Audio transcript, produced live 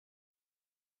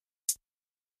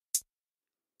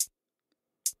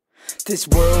This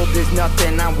world is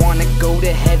nothing, I wanna go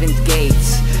to heaven's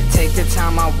gates. Take the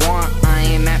time I want, I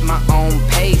am at my own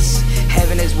pace.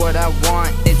 Heaven is what I want,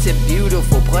 it's a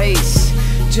beautiful place.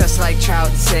 Just like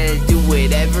Trout says, do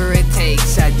whatever it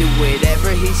takes. I do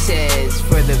whatever he says,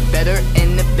 for the better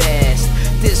and the best.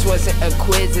 This wasn't a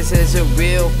quiz, this is a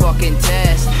real fucking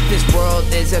test. This world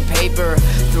is a paper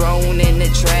thrown in the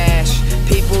trash.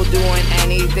 People doing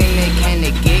anything they can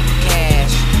to get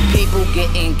cash. People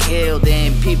getting killed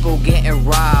and people getting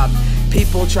robbed.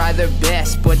 People try their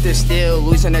best, but they're still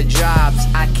losing their jobs.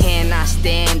 I cannot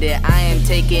stand it, I am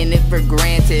taking it for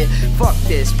granted. Fuck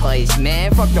this place,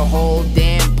 man, fuck the whole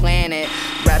damn planet.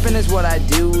 Rapping is what I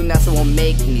do, nothing will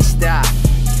make me stop.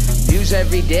 Views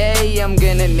every day, I'm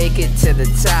gonna make it to the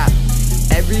top.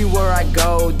 Everywhere I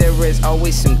go, there is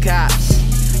always some cops.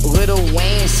 Lil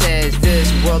Wayne says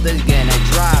this world is gonna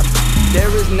drop. There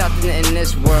is nothing in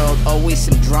this world, always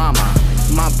some drama.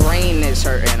 My brain is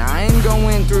hurting, I am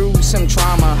going through some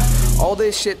trauma. All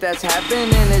this shit that's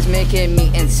happening is making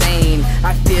me insane.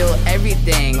 I feel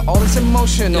everything, all this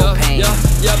emotional pain.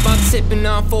 Yup, I'm sipping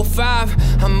on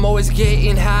 4-5, I'm always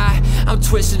getting high. I'm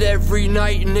twisted every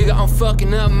night, nigga, I'm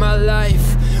fucking up my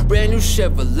life. Brand new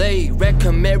Chevrolet, red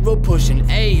Camaro pushing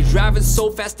A. Driving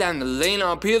so fast down the lane,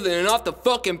 I'm peeling off the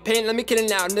fucking paint. Let me kill it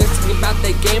now, niggas think about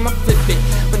that game, I flip it.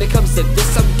 When it comes to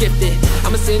this, I'm gifted,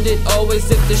 I'ma send it, always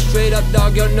zip this straight up,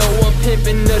 dog. Y'all know I'm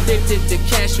pimping, addicted to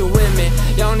cash and women.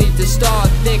 Y'all need to start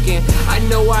thinking, I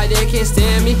know why they can't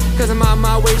stand me, cause I'm on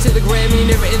my way to the Grammy.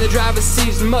 Never in the driver's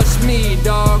seat, much me,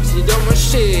 dogs, you don't run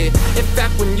shit. In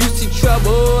fact, when you see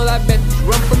trouble, I bet you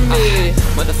run from me.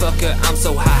 Motherfucker, I'm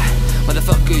so high,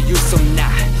 motherfucker, you so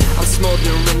not. I'm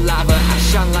smoldering lava, I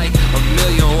shine like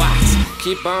 1,000,000 watts.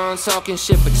 Keep on talking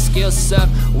shit, but your skills suck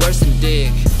worse than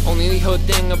dick. Only whole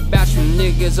thing about you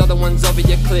niggas are the ones over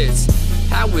your clits.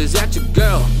 How is that your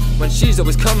girl when she's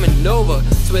always coming over?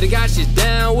 Swear to God she's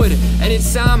down with it.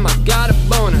 Anytime I got a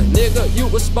boner, nigga, you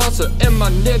a sponsor and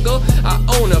my nigga, I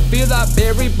own her. Feel like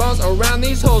berry bones around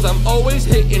these hoes, I'm always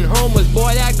hitting homers.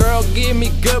 Boy, that girl give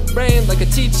me good brain like a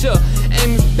teacher.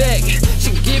 Amy Beck,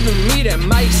 she giving me that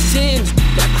Mike Sims,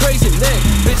 that crazy name.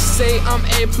 Bitch say I'm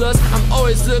A+, I'm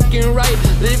always looking right.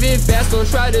 Living fast, don't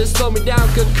try to slow me down.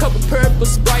 Good cup of purple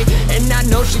Sprite, and I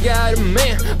know she got a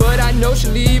man, but I know she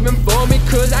leaving for me,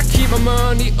 cause I keep my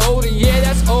money older. Yeah,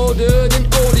 that's older than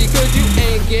oldie, cause you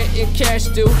ain't getting cash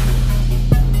too,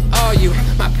 are you?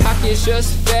 My pocket's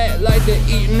just fat like they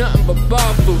eat nothing but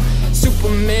bar food.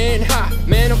 Superman hot,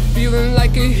 man, I'm feeling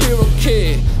like a hero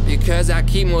kid, because I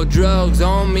keep more drugs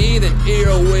on me than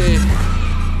Earwig.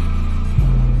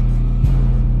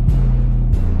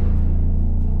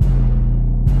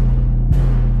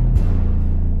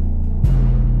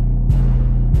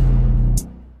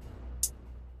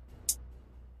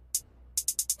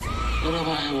 What have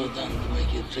I ever done to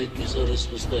make you treat me so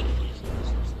disrespectfully?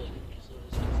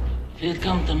 If you'd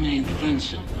come to me in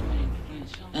friendship,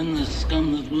 then the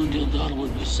scum that ruined your daughter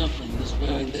would be suffering this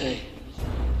very day.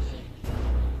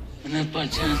 And if by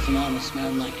chance an honest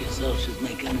man like yourself should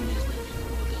make enemies,